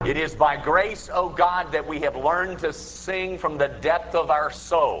It is by grace, O God, that we have learned to sing from the depth of our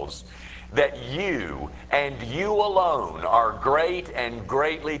souls that you and you alone are great and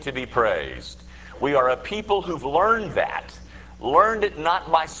greatly to be praised. We are a people who've learned that. Learned it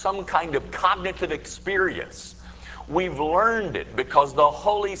not by some kind of cognitive experience. We've learned it because the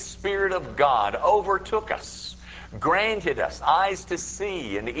Holy Spirit of God overtook us, granted us eyes to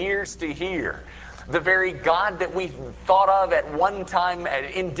see and ears to hear. The very God that we thought of at one time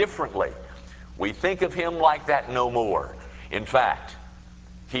indifferently, we think of him like that no more. In fact,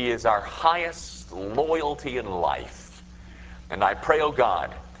 he is our highest loyalty in life. And I pray, oh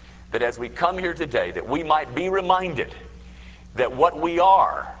God, that as we come here today, that we might be reminded that what we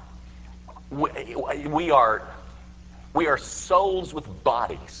are souls with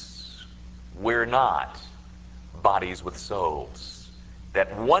bodies. We're not bodies with souls.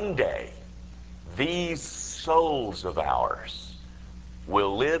 That one day, these souls of ours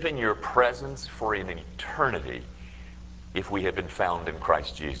will live in your presence for an eternity if we have been found in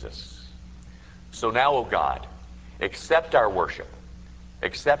Christ Jesus. So now, O God, accept our worship.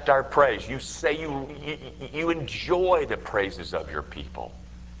 Accept our praise. You say you enjoy the praises of your people.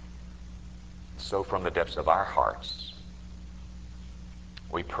 So from the depths of our hearts,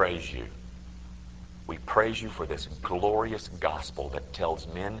 we praise you. We praise you for this glorious gospel that tells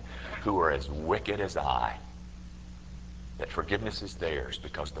men who are as wicked as I that forgiveness is theirs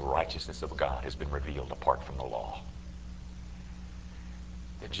because the righteousness of God has been revealed apart from the law.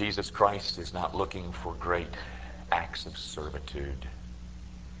 That Jesus Christ is not looking for great acts of servitude,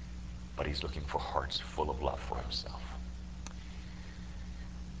 but he's looking for hearts full of love for himself.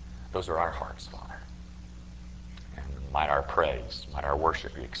 Those are our hearts, Father. And might our praise, might our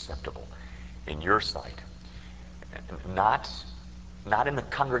worship be acceptable in your sight. Not in the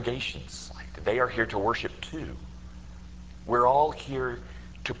congregation's sight. They are here to worship too. We're all here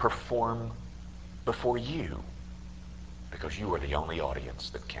to perform before you because you are the only audience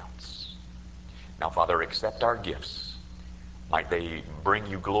that counts. Now, Father, accept our gifts. Might they bring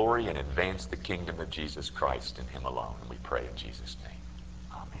you glory and advance the kingdom of Jesus Christ in him alone. And we pray in Jesus' name.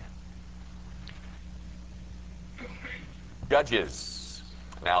 Amen. Judges.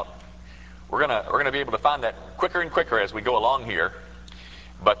 Now, we're gonna be able to find that quicker and quicker as we go along here.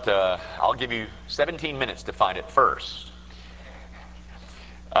 But I'll give you 17 minutes to find it first.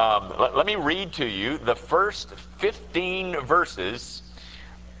 Let me read to you the first 15 verses.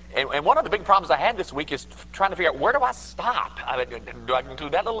 And one of the big problems I had this week is trying to figure out, where do I stop? Do I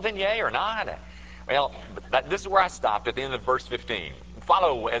include that little vignette or not? Well, this is where I stopped at the end of verse 15.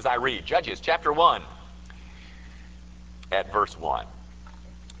 Follow as I read. Judges chapter 1 at verse 1.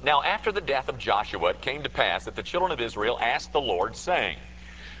 Now after the death of Joshua, it came to pass that the children of Israel asked the Lord, saying,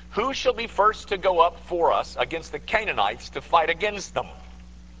 who shall be first to go up for us against the Canaanites to fight against them?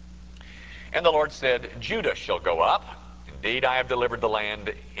 And the Lord said, Judah shall go up. Indeed, I have delivered the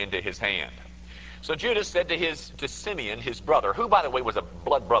land into his hand. So Judah said to Simeon, his brother, who, by the way, was a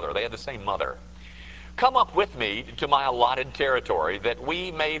blood brother. They had the same mother. Come up with me to my allotted territory, that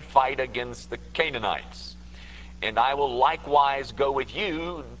we may fight against the Canaanites. And I will likewise go with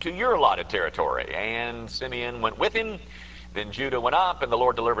you to your allotted territory. And Simeon went with him. Then Judah went up, and the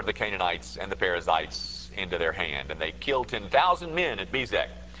Lord delivered the Canaanites and the Perizzites into their hand. And they killed 10,000 men at Bezek.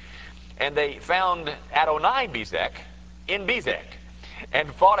 And they found Adoni-Bezek in Bezek,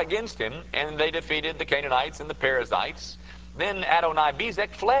 and fought against him, and they defeated the Canaanites and the Perizzites. Then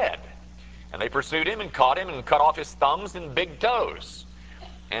Adoni-Bezek fled, and they pursued him and caught him and cut off his thumbs and big toes.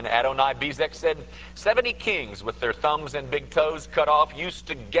 And Adoni-Bezek said, 70 kings with their thumbs and big toes cut off used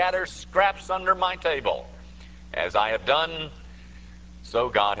to gather scraps under my table. As I have done, so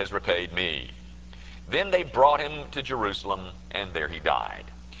God has repaid me. Then they brought him to Jerusalem, and there he died.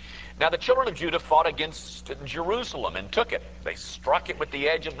 Now the children of Judah fought against Jerusalem and took it. They struck it with the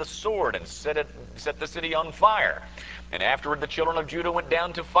edge of the sword and set the city on fire. And afterward the children of Judah went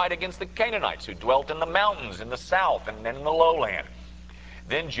down to fight against the Canaanites, who dwelt in the mountains in the south and in the lowland.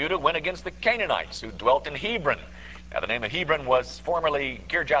 Then Judah went against the Canaanites, who dwelt in Hebron. Now the name of Hebron was formerly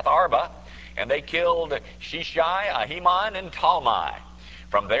Kirjath Arba, and they killed Shishai, Ahiman, and Talmai.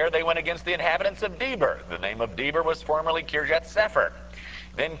 From there they went against the inhabitants of Debir. The name of Debir was formerly Kirjath Sepher.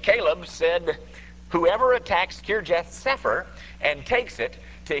 Then Caleb said, whoever attacks Kirjath Sepher and takes it,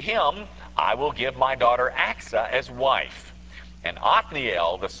 to him I will give my daughter Axa as wife. And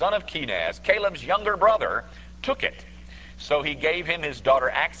Othniel, the son of Kenaz, Caleb's younger brother, took it. So he gave him his daughter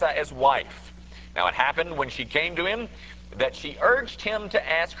Axa as wife. Now it happened when she came to him that she urged him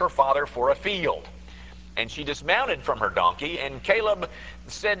to ask her father for a field. And she dismounted from her donkey, and Caleb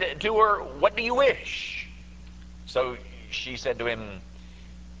said to her, what do you wish? So she said to him,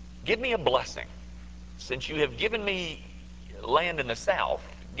 give me a blessing. Since you have given me land in the south,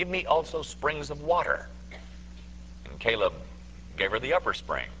 give me also springs of water. And Caleb gave her the upper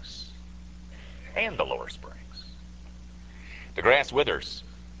springs and the lower springs. The grass withers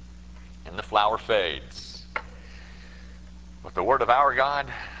and the flower fades, but the word of our God,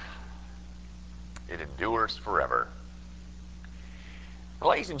 it endures forever. Well,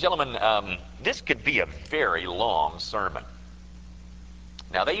 ladies and gentlemen, this could be a very long sermon.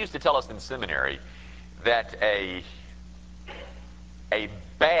 Now, they used to tell us in seminary that a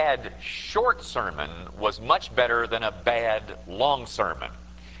bad short sermon was much better than a bad long sermon.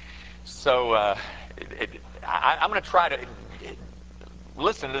 So I'm going to try to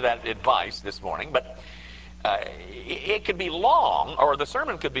listen to that advice this morning, but it could be long, or the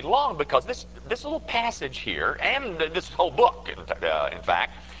sermon could be long, because this little passage here, and this whole book, in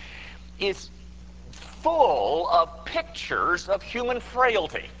fact, is full of pictures of human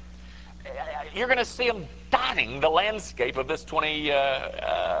frailty. You're going to see them dotting the landscape of this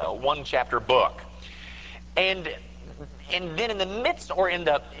 21 chapter book, and then in the midst, or in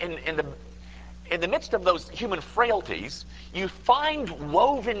the midst of those human frailties, you find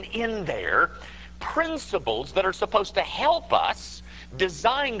woven in there principles that are supposed to help us,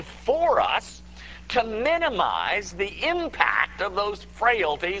 designed for us, to minimize the impact of those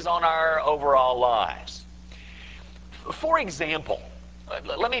frailties on our overall lives. For example,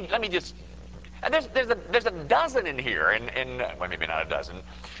 let me just, there's a dozen in here, and well, maybe not a dozen,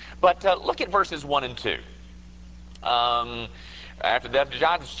 but look at verses 1 and 2. After the death of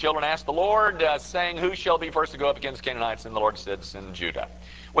John, his children asked the Lord, saying, who shall be first to go up against Canaanites? And the Lord said, send Judah.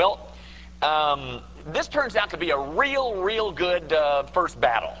 Well, this turns out to be a real good first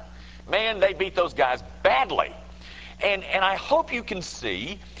battle. Man, they beat those guys badly. And I hope you can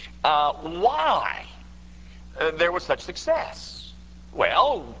see why there was such success.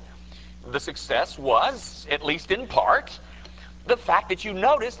 Well, the success was, at least in part, the fact that you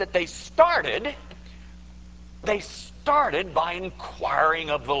notice that they started by inquiring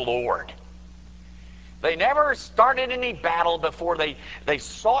of the Lord. They never started any battle before they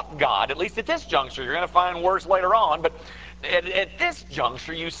sought God. At least at this juncture. You're going to find worse later on, but at this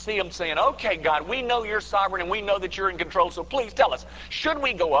juncture you see them saying, okay, God, we know you're sovereign and we know that you're in control, so please tell us, should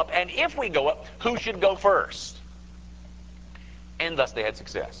we go up? And if we go up, who should go first? And thus they had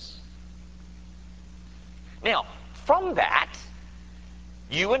success. Now, from that,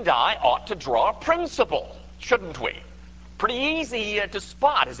 you and I ought to draw a principle, shouldn't we? Pretty easy to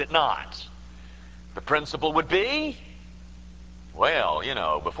spot, is it not? The principle would be, well, you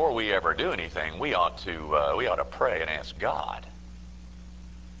know, before we ever do anything, we ought to pray and ask God.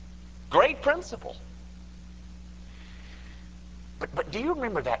 Great principle. But do you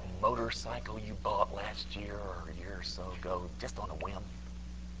remember that motorcycle you bought last year or a year or so ago, just on a whim?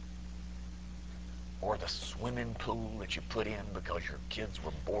 Or the swimming pool that you put in because your kids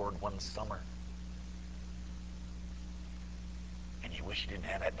were bored one summer? And you wish you didn't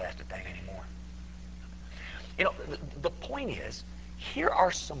have that bastard thing anymore. You know, the point is, here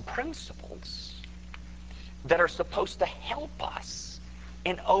are some principles that are supposed to help us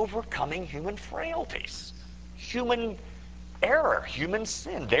in overcoming human frailties, human error, human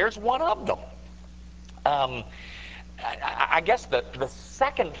sin. There's one of them. I guess the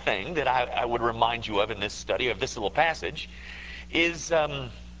second thing that I would remind you of in this study of this little passage is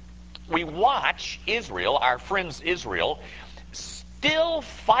we watch Israel, our friends Israel, still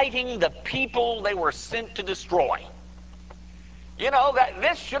fighting the people they were sent to destroy. You know, that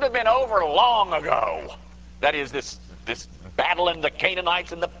this should have been over long ago. That is, this battle in the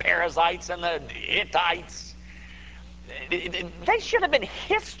Canaanites and the Perizzites and the Hittites. They should have been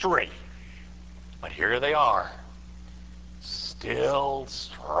history. But here they are, still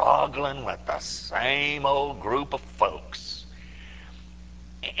struggling with the same old group of folks.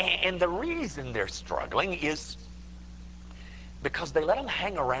 And the reason they're struggling is because they let them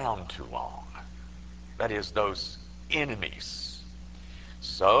hang around too long. That is, those enemies.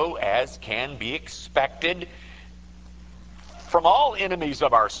 So, as can be expected from all enemies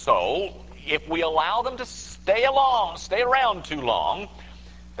of our soul, if we allow them to stay around too long,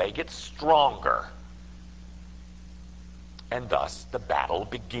 they get stronger. And thus the battle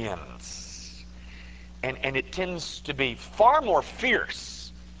begins. And it tends to be far more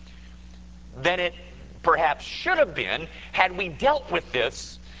fierce than it perhaps should have been had we dealt with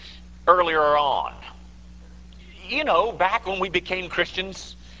this earlier on. You know, back when we became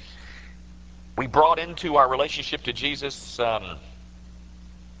Christians, we brought into our relationship to Jesus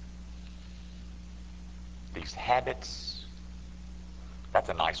these habits. That's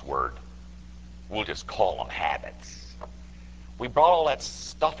a nice word. We'll just call them habits. We brought all that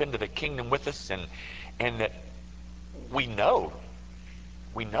stuff into the kingdom with us, and that we know,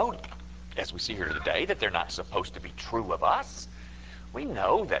 as we see here today, that they're not supposed to be true of us. We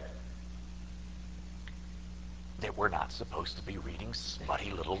know that we're not supposed to be reading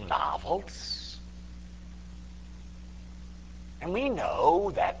smutty little novels. And we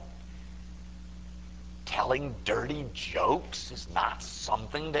know that telling dirty jokes is not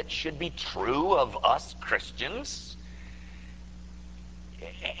something that should be true of us Christians.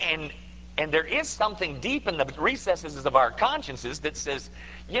 And there is something deep in the recesses of our consciences that says,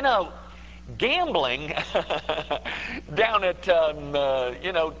 you know, gambling down at the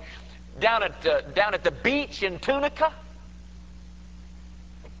beach in Tunica,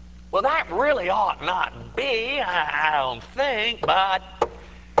 well, that really ought not be, I don't think, but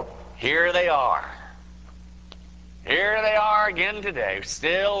here they are. Here they are again today,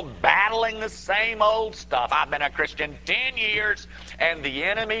 still battling the same old stuff. I've been a Christian 10 years, and the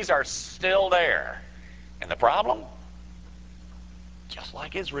enemies are still there. And the problem? Just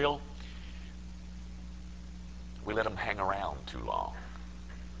like Israel, we let them hang around too long.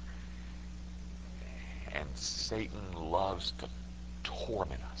 And Satan loves to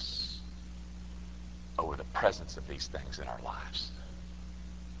torment us over the presence of these things in our lives.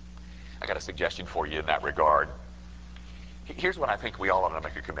 I got a suggestion for you in that regard. Here's what I think we all ought to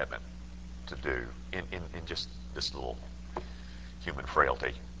make a commitment to do in just this little human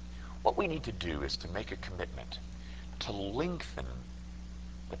frailty. What we need to do is to make a commitment to lengthen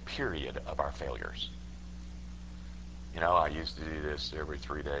the period of our failures. You know, I used to do this every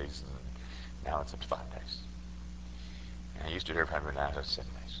 3 days, and now it's up to 5 days. And I used to do it every 5 days, now it's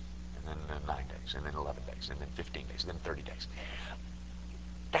 7 days. And then 9 days, and then 11 days, and then 15 days, and then 30 days.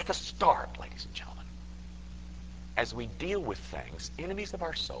 That's a start, ladies and gentlemen. As we deal with things, enemies of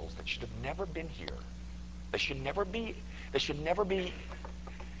our souls that should have never been here, they should never be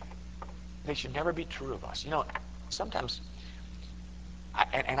true of us. You know, sometimes,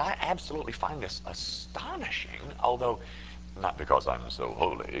 I absolutely find this astonishing, although not because I'm so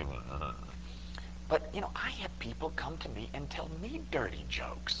holy, but, you know, I have people come to me and tell me dirty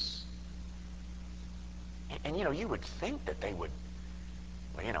jokes. And you know, you would think that they would,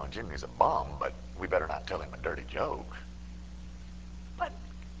 well, you know, Jimmy's a bum, but we better not tell him a dirty joke. But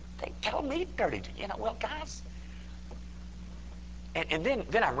they tell me dirty jokes. You know, well, guys. And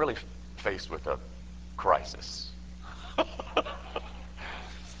then I'm really faced with a crisis.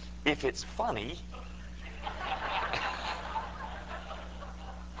 If it's funny,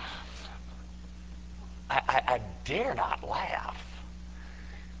 I dare not laugh.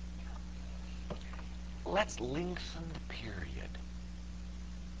 Let's lengthen the period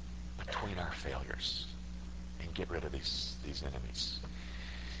between our failures and get rid of these enemies.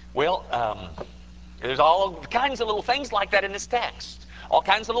 Well, there's all kinds of little things like that in this text. All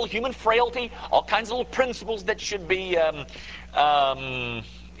kinds of little human frailty, all kinds of little principles that should be,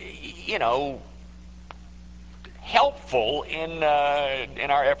 you know, helpful in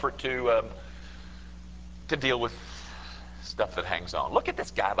our effort to deal with stuff that hangs on. Look at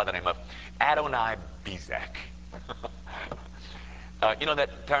this guy by the name of Adonai Bezek. You know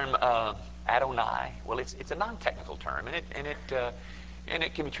that term Adonai? Well, it's a non-technical term, and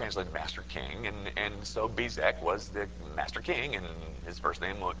it can be translated Master King, and so Bezek was the Master King, and his first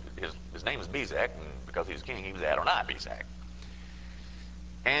name his name is Bezek, and because he was king, he was Adonai Bezek.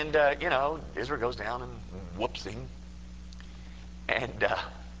 And you know, Israel goes down and whoops him, and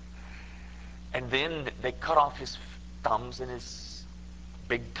then they cut off his thumbs and his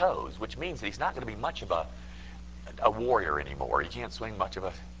big toes, which means that he's not going to be much of a warrior anymore. He can't swing much of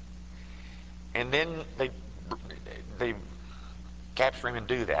a. And then they capture him and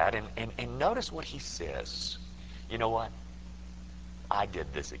do that, and notice what he says. You know what? I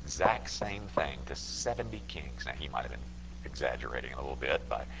did this exact same thing to 70 kings. Now, he might have been exaggerating a little bit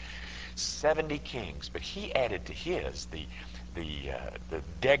by 70 kings, but he added to his the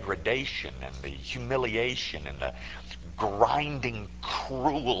degradation and the humiliation and the grinding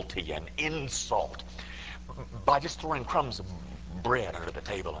cruelty and insult by just throwing crumbs of bread under the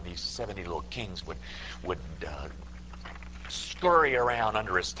table, and these 70 little kings would scurry around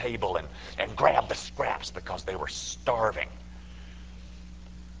under his table and grab the scraps because they were starving.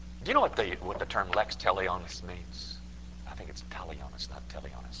 Do you know what the term lex talionis means? I think it's talionis, not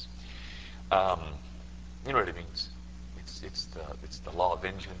talionis. You know what it means? It's the law of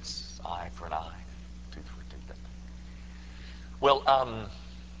vengeance, eye for an eye, tooth for a tooth. Well,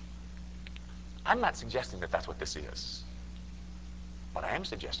 I'm not suggesting that that's what this is, but I am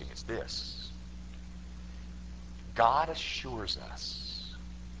suggesting it's this. God assures us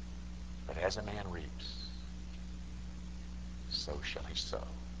that as a man reaps, so shall he sow.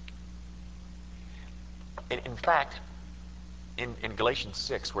 In fact, in Galatians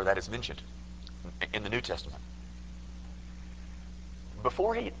 6, where that is mentioned in the New Testament,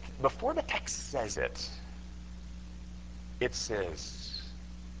 before the text says it, it says,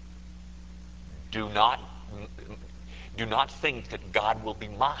 do not think that God will be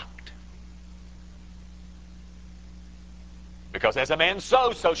mocked. Because as a man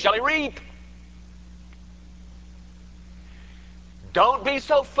sows, so shall he reap. Don't be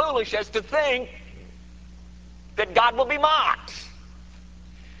so foolish as to think that God will be mocked.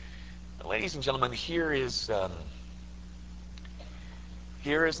 Ladies and gentlemen, here is a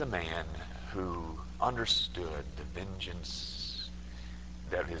man who understood the vengeance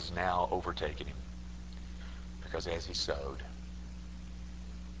that has now overtaken him. Because as he sowed,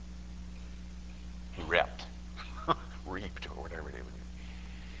 he reaped, or whatever it is.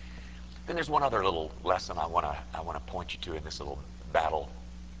 Then there's one other little lesson I want to point you to in this little battle.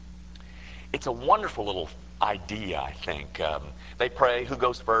 It's a wonderful little idea, I think. They pray, who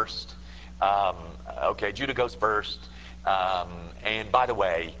goes first? Okay, Judah goes first. And by the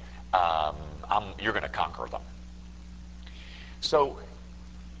way, you're going to conquer them. So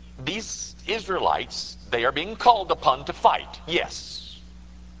these Israelites, they are being called upon to fight. Yes.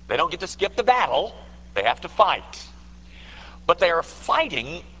 They don't get to skip the battle. They have to fight. But they are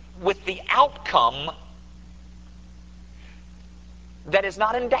fighting with the outcome that is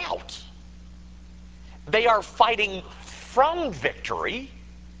not in doubt. They are fighting from victory,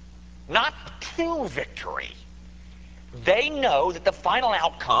 not to victory. They know that the final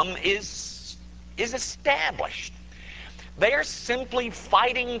outcome is established. They are simply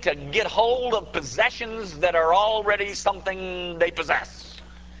fighting to get hold of possessions that are already something they possess.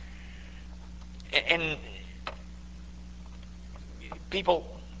 And people,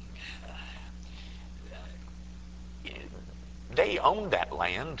 they owned that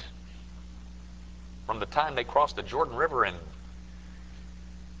land from the time they crossed the Jordan River and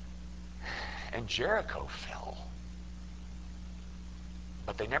Jericho fell.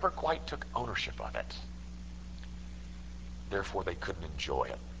 But they never quite took ownership of it. Therefore, they couldn't enjoy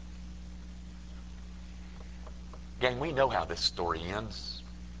it. Gang, we know how this story ends.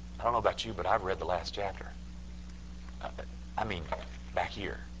 I don't know about you, but I've read the last chapter. Back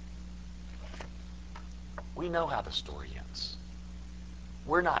here. We know how the story ends.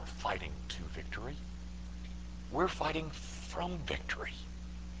 We're not fighting to victory. We're fighting from victory.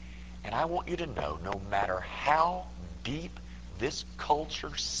 And I want you to know, no matter how deep this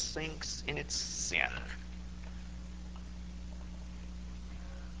culture sinks in its sin,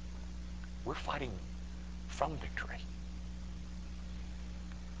 we're fighting from victory.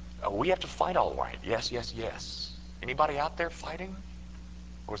 We have to fight all right. Yes, yes, yes. Anybody out there fighting?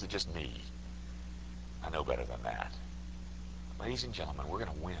 Or is it just me? I know better than that. Ladies and gentlemen, we're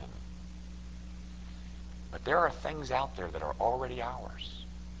going to win. But there are things out there that are already ours.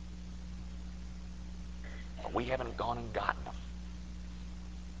 But we haven't gone and gotten them.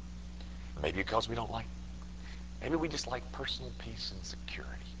 Maybe because maybe we just like personal peace and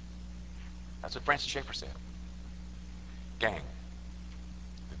security. That's what Francis Schaeffer said. Gang,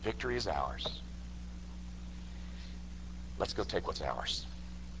 the victory is ours. Let's go take what's ours.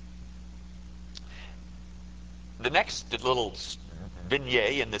 The next little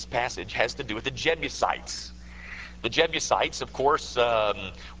vignette in this passage has to do with the Jebusites. The Jebusites, of course,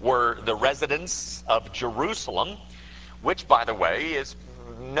 were the residents of Jerusalem, which, by the way, is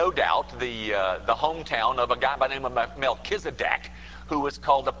no doubt the hometown of a guy by the name of Melchizedek, who was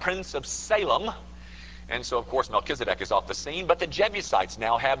called the Prince of Salem. And so, of course, Melchizedek is off the scene, but the Jebusites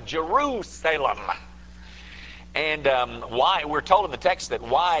now have Jerusalem. And why, we're told in the text that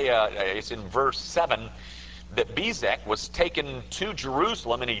it's in verse 7, that Bezek was taken to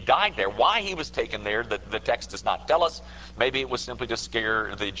Jerusalem and he died there. Why he was taken there, the text does not tell us. Maybe it was simply to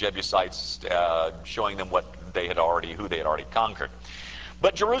scare the Jebusites, showing them who they had already conquered.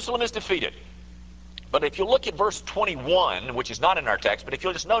 But Jerusalem is defeated. But if you look at verse 21, which is not in our text, but if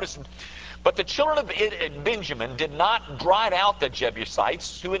you'll just notice, but the children of Benjamin did not drive out the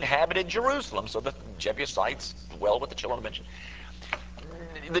Jebusites who inhabited Jerusalem. So the Jebusites dwell with the children of Benjamin.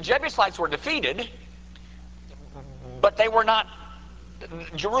 The Jebusites were defeated, but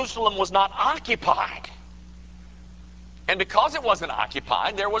Jerusalem was not occupied. And because it wasn't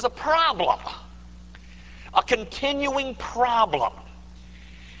occupied, there was a problem. A continuing problem.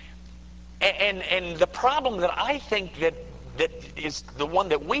 And the problem that I think that is the one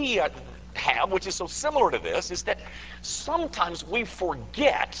that we have, which is so similar to this, is that sometimes we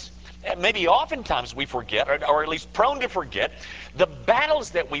forget maybe oftentimes we forget, or at least prone to forget, the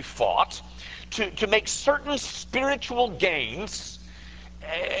battles that we fought to make certain spiritual gains,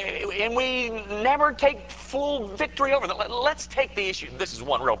 and we never take full victory over them. Let's take the issue, this is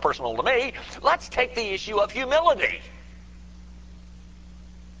one real personal to me, let's take the issue of humility.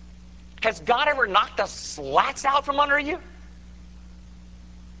 Has God ever knocked the slats out from under you?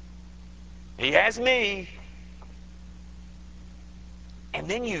 He has me. And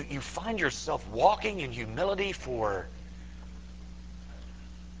then you find yourself walking in humility for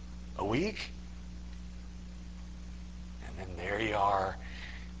a week. And then there you are.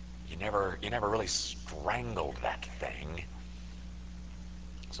 You never really strangled that thing.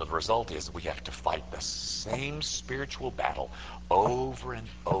 So the result is we have to fight the same spiritual battle over and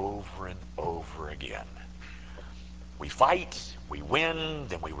over and over again. We fight, we win,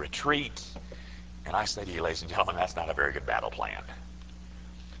 then we retreat. And I say to you, ladies and gentlemen, that's not a very good battle plan.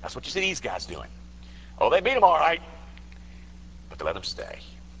 That's what you see these guys doing. Oh, they beat them all right, but they let them stay.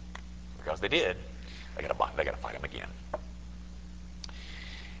 Because they did, they got to fight them again.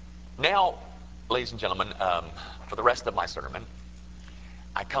 Now, ladies and gentlemen, for the rest of my sermon,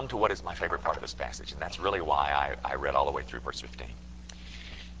 I come to what is my favorite part of this passage, and that's really why I read all the way through verse 15.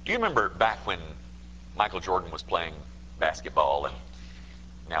 Do you remember back when Michael Jordan was playing basketball, and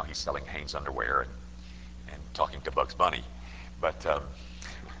now he's selling Hanes underwear and talking to Bugs Bunny? But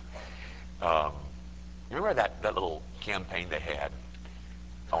you remember that little campaign they had,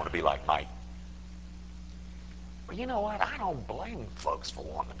 I want to be like Mike? Well, you know what? I don't blame folks for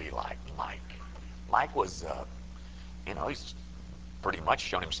wanting to be like Mike. Mike was, he's pretty much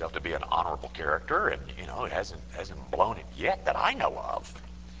shown himself to be an honorable character, and, it hasn't blown it yet that I know of.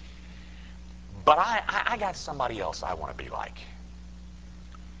 But I got somebody else I want to be like.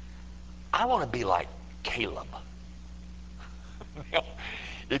 I want to be like Caleb.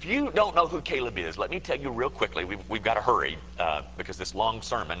 If you don't know who Caleb is, let me tell you real quickly. We've got to hurry because this long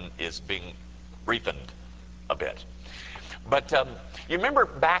sermon is being briefened a bit. But you remember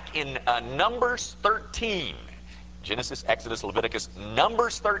back in Numbers 13, Genesis, Exodus, Leviticus,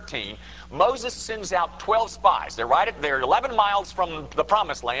 Numbers 13, Moses sends out 12 spies. They're 11 miles from the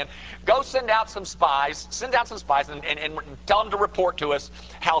promised land. Go send out some spies and tell them to report to us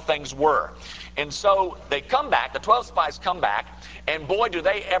how things were. And so they come back, the 12 spies come back, and boy, do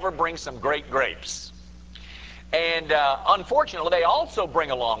they ever bring some great grapes. And unfortunately, they also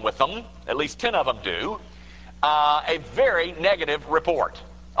bring along with them, at least 10 of them do, a very negative report.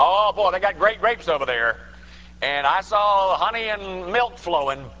 Oh boy, they got great grapes over there. And I saw honey and milk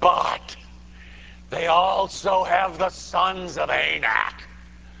flowing, but they also have the sons of Anak.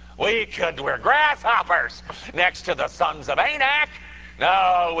 We're grasshoppers next to the sons of Anak.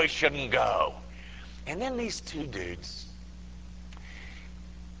 No, we shouldn't go. And then these two dudes,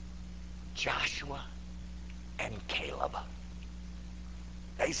 Joshua and Caleb,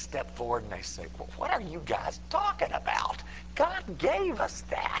 they step forward and they say, well, what are you guys talking about? God gave us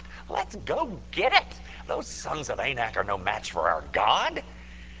that. Let's go get it. Those sons of Anak are no match for our God.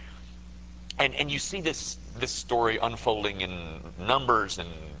 And you see this story unfolding in Numbers and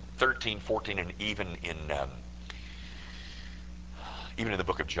 13, 14, and even in the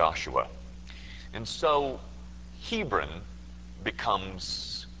book of Joshua. And so Hebron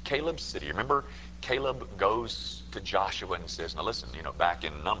becomes Caleb's city. Remember, Caleb goes to Joshua and says, now listen, back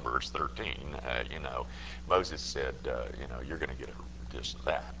in Numbers 13, Moses said, you're going to get this and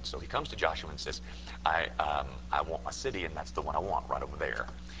that. So he comes to Joshua and says, I want my city, and that's the one I want right over there.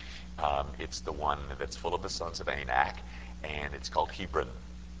 It's the one that's full of the sons of Anak, and it's called Hebron.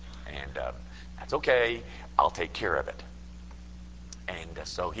 And that's okay. I'll take care of it. And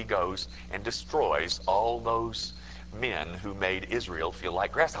so he goes and destroys all those men who made Israel feel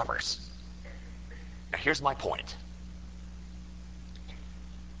like grasshoppers. Now here's my point.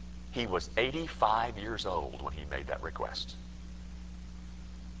 He was 85 years old when he made that request.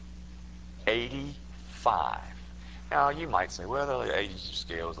 85. Now you might say, well, the age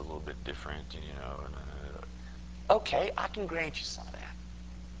scale is a little bit different, Okay, I can grant you some of that.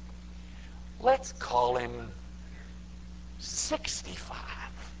 Let's call him 65.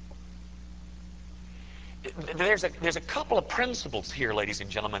 There's a couple of principles here, ladies and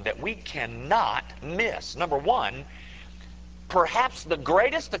gentlemen, that we cannot miss. Number one, perhaps the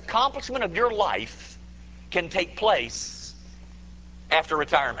greatest accomplishment of your life can take place after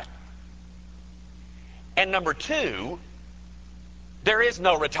retirement. And number two, there is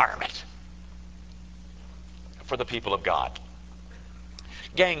no retirement for the people of God.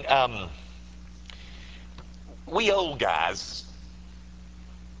 Gang, we old guys,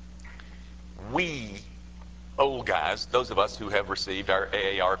 we old guys, those of us who have received our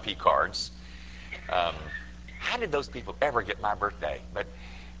AARP cards, how did those people ever get my birthday? But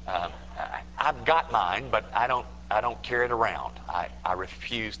I've got mine, but I don't carry it around. I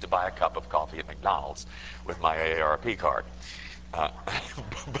refuse to buy a cup of coffee at McDonald's with my AARP card.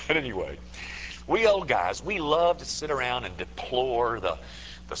 But anyway, we old guys, we love to sit around and deplore the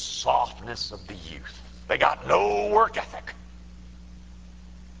softness of the youth. They got no work ethic.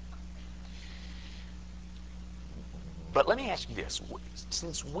 But let me ask you this.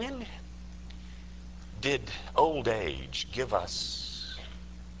 Since when did old age give us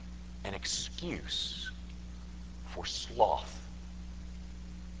an excuse for sloth?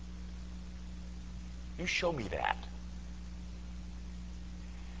 You show me that.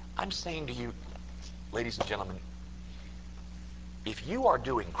 I'm saying to you, ladies and gentlemen, if you are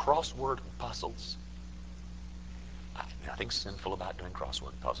doing crossword puzzles, nothing sinful about doing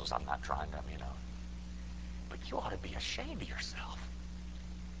crossword puzzles. I'm not trying to, but you ought to be ashamed of yourself.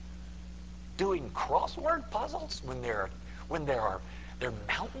 Doing crossword puzzles when there are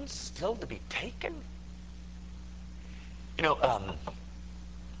mountains still to be taken.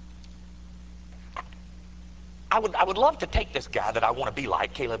 I would love to take this guy that I want to be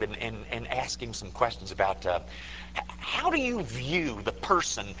like, Caleb, and ask him some questions about how do you view the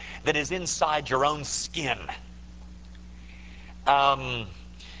person that is inside your own skin?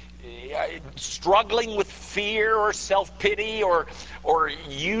 Struggling with fear or self-pity or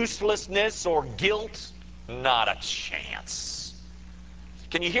uselessness or guilt? Not a chance.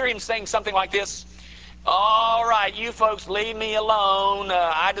 Can you hear him saying something like this? All right, you folks, leave me alone.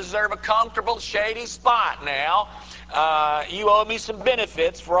 I deserve a comfortable, shady spot now. You owe me some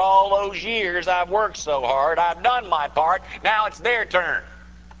benefits for all those years I've worked so hard. I've done my part. Now it's their turn.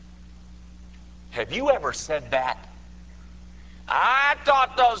 Have you ever said that? I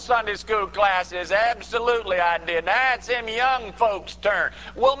taught those Sunday school classes. Absolutely I did. Now it's them young folks' turn.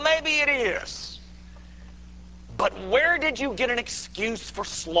 Well, maybe it is. But where did you get an excuse for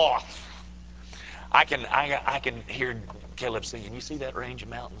sloth? I can hear Caleb singing. You see that range of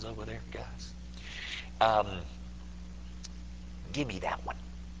mountains over there, guys? Give me that one.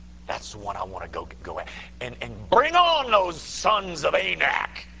 That's the one I want to go at. And bring on those sons of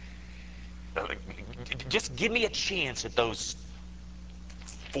Anak. Just give me a chance at those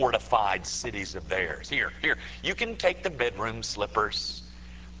fortified cities of theirs. Here. You can take the bedroom slippers.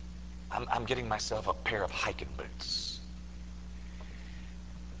 I'm getting myself a pair of hiking boots.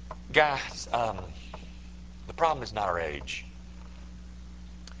 Guys, the problem is not our age.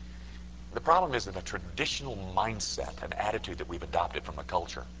 The problem is in a traditional mindset, an attitude that we've adopted from a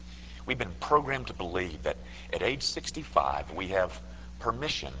culture. We've been programmed to believe that at age 65, we have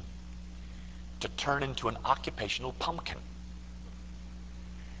permission to turn into an occupational pumpkin.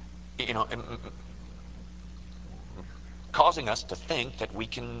 Causing us to think that we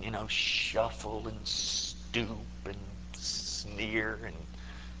can, shuffle and stoop and sneer and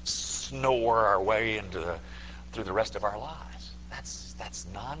snore our way through the rest of our lives. That's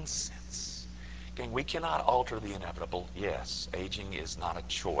nonsense. Again, we cannot alter the inevitable. Yes, aging is not a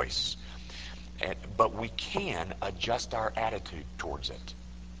choice. But we can adjust our attitude towards it.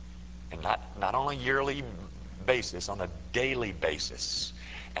 And not on a yearly basis, on a daily basis.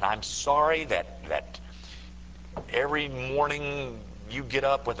 And I'm sorry that every morning you get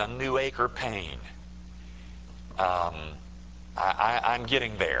up with a new ache or pain. I'm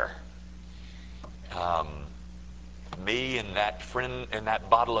getting there. Me and that friend and that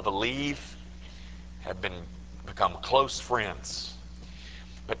bottle of Aleve have become close friends.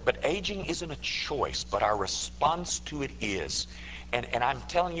 But aging isn't a choice, but our response to it is. And I'm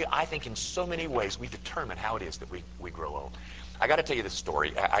telling you, I think in so many ways we determine how it is that we grow old. I got to tell you this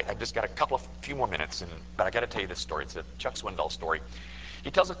story. I just got a few more minutes, but I got to tell you this story. It's a Chuck Swindoll story.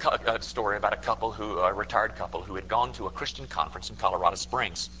 He tells a story about a retired couple who had gone to a Christian conference in Colorado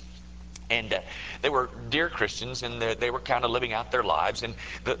Springs. And they were dear Christians, and they were kind of living out their lives. And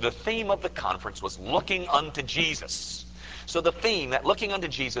the theme of the conference was looking unto Jesus. So the theme, that looking unto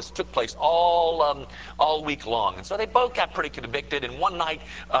Jesus, took place all week long. And so they both got pretty convicted. And one night,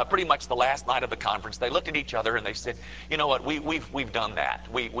 pretty much the last night of the conference, they looked at each other and they said, "You know what? We've done that.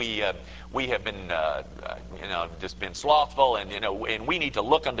 We have been just been slothful, and we need to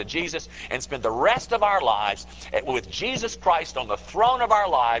look unto Jesus and spend the rest of our lives with Jesus Christ on the throne of our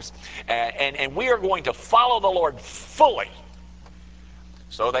lives, and we are going to follow the Lord fully."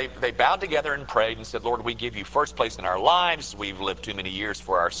 So they bowed together and prayed and said, "Lord, we give you first place in our lives. We've lived too many years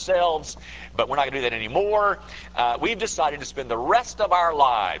for ourselves, but we're not going to do that anymore. We've decided to spend the rest of our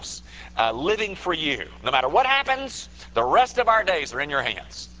lives living for you. No matter what happens, the rest of our days are in your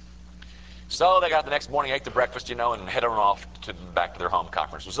hands." So they got the next morning, ate the breakfast, and headed on off back to their home.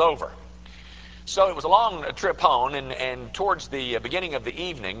 Conference was over. So it was a long trip home, and towards the beginning of the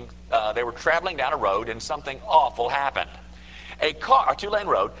evening, they were traveling down a road, and something awful happened. A two-lane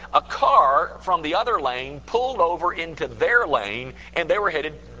road, a car from the other lane pulled over into their lane, and they were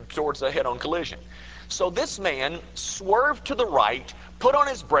headed towards a head-on collision. So this man swerved to the right, put on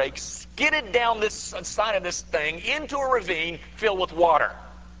his brakes, skidded down this side of this thing into a ravine filled with water.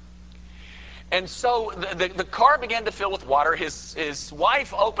 And so the car began to fill with water. His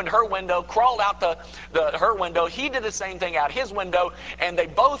wife opened her window, crawled out her window. He did the same thing out his window, and they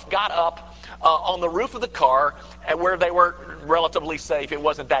both got up on the roof of the car where they were relatively safe. It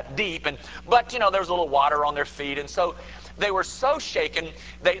wasn't that deep, but there was a little water on their feet, and so they were so shaken,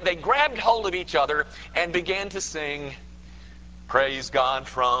 they grabbed hold of each other and began to sing, "Praise God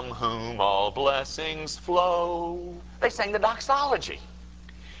from whom all blessings flow." They sang the doxology.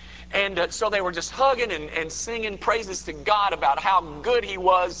 And so they were just hugging and singing praises to God about how good He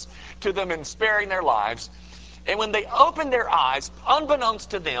was to them in sparing their lives. And when they opened their eyes,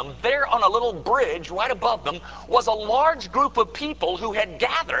 unbeknownst to them, there on a little bridge right above them was a large group of people who had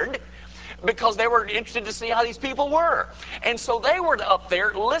gathered because they were interested to see how these people were. And so they were up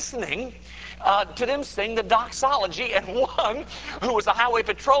there listening to them sing the doxology, and one, who was a highway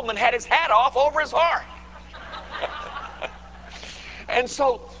patrolman, had his hat off over his heart. And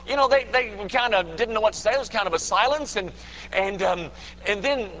so, they kind of didn't know what to say. There was kind of a silence, and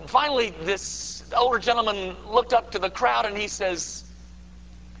then finally this older gentleman looked up to the crowd and he says,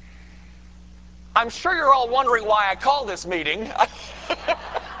 "I'm sure you're all wondering why I called this meeting."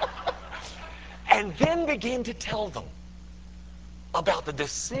 And then began to tell them about the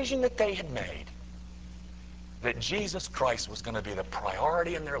decision that they had made, that Jesus Christ was going to be the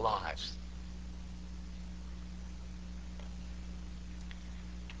priority in their lives.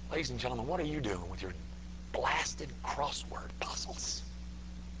 Ladies and gentlemen, what are you doing with your blasted crossword puzzles?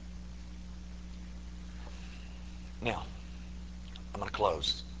 Now, I'm going to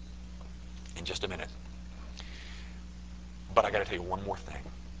close in just a minute. But I got to tell you one more thing.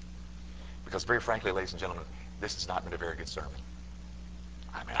 Because very frankly, ladies and gentlemen, this has not been a very good sermon.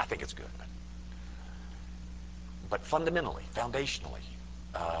 I mean, I think it's good. But fundamentally, foundationally,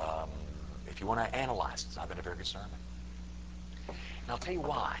 if you want to analyze, it's not been a very good sermon. And I'll tell you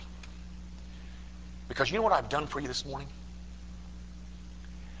why. Because you know what I've done for you this morning?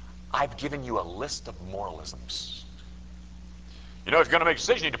 I've given you a list of moralisms. If you're going to make a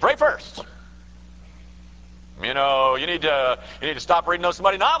decision, you need to pray first. You need to stop reading those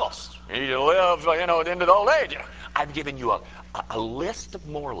somebody novels. You need to live, into the old age. I've given you a list of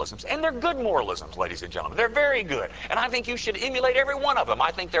moralisms, and they're good moralisms, ladies and gentlemen. They're very good, and I think you should emulate every one of them.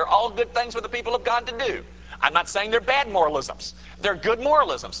 I think they're all good things for the people of God to do. I'm not saying they're bad moralisms. They're good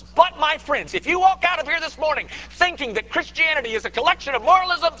moralisms. But, my friends, if you walk out of here this morning thinking that Christianity is a collection of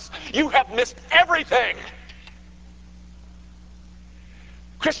moralisms, you have missed everything.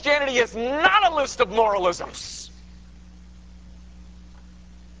 Christianity is not a list of moralisms.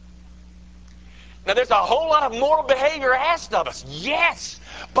 Now, there's a whole lot of moral behavior asked of us, yes,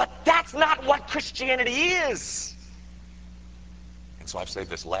 but that's not what Christianity is. And so I've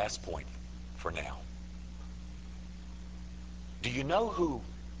saved this last point for now. Do you know who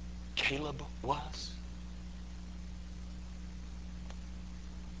Caleb was?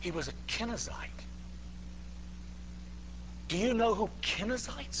 He was a Kenizzite. Do you know who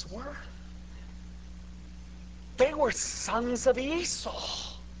Kenizzites were? They were sons of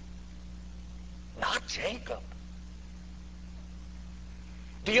Esau, not Jacob.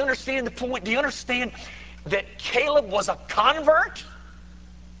 Do you understand the point? Do you understand that Caleb was a convert?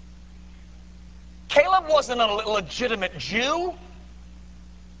 Caleb wasn't a legitimate Jew.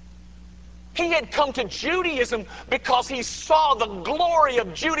 He had come to Judaism because he saw the glory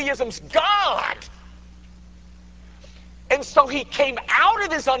of Judaism's God. And so he came out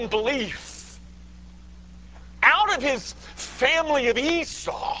of his unbelief, out of his family of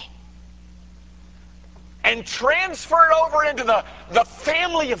Esau, and transferred over into the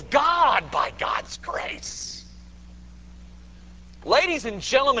family of God by God's grace. Ladies and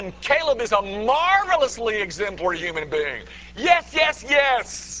gentlemen, Caleb is a marvelously exemplary human being. Yes, yes,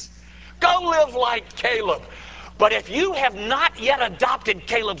 yes. Go live like Caleb. But if you have not yet adopted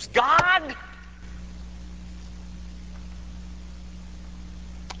Caleb's God,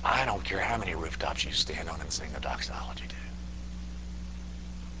 I don't care how many rooftops you stand on and sing the doxology to.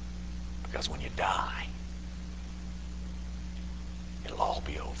 Because when you die, it'll all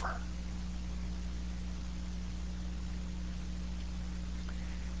be over.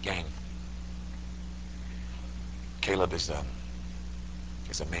 Gang, Caleb is a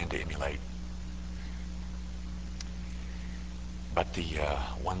man to emulate. But the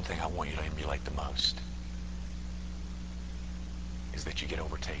one thing I want you to emulate the most is that you get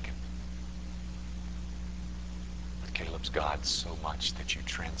overtaken with Caleb's God so much that you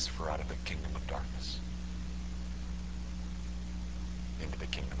transfer out of the kingdom of darkness into the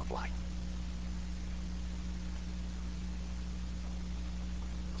kingdom of light.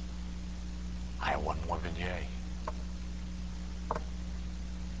 I have one more vignette, but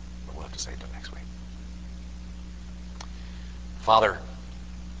we'll have to save it till next week. Father,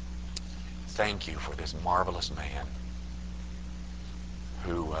 thank you for this marvelous man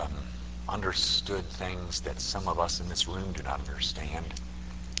who understood things that some of us in this room do not understand.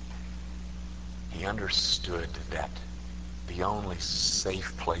 He understood that the only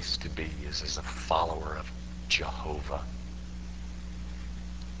safe place to be is as a follower of Jehovah.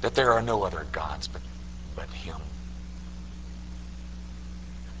 That there are no other gods but him.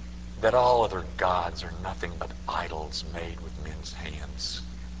 That all other gods are nothing but idols made with men's hands.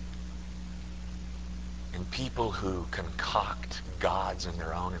 And people who concoct gods in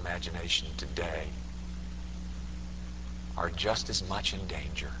their own imagination today are just as much in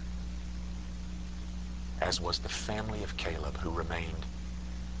danger as was the family of Caleb, who remained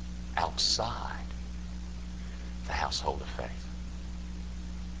outside the household of faith.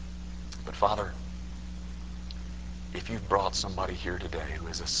 But Father, if you've brought somebody here today who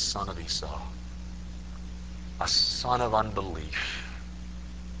is a son of Esau, a son of unbelief,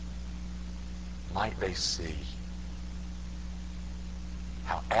 might they see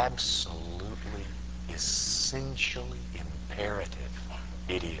how absolutely, essentially imperative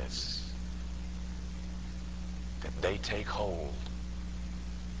it is that they take hold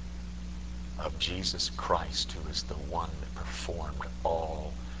of Jesus Christ, who is the one that performed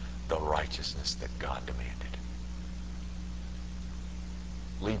all the righteousness that God demanded.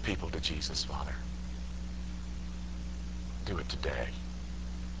 Lead people to Jesus, Father. Do it today.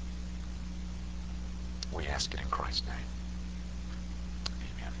 We ask it in Christ's name.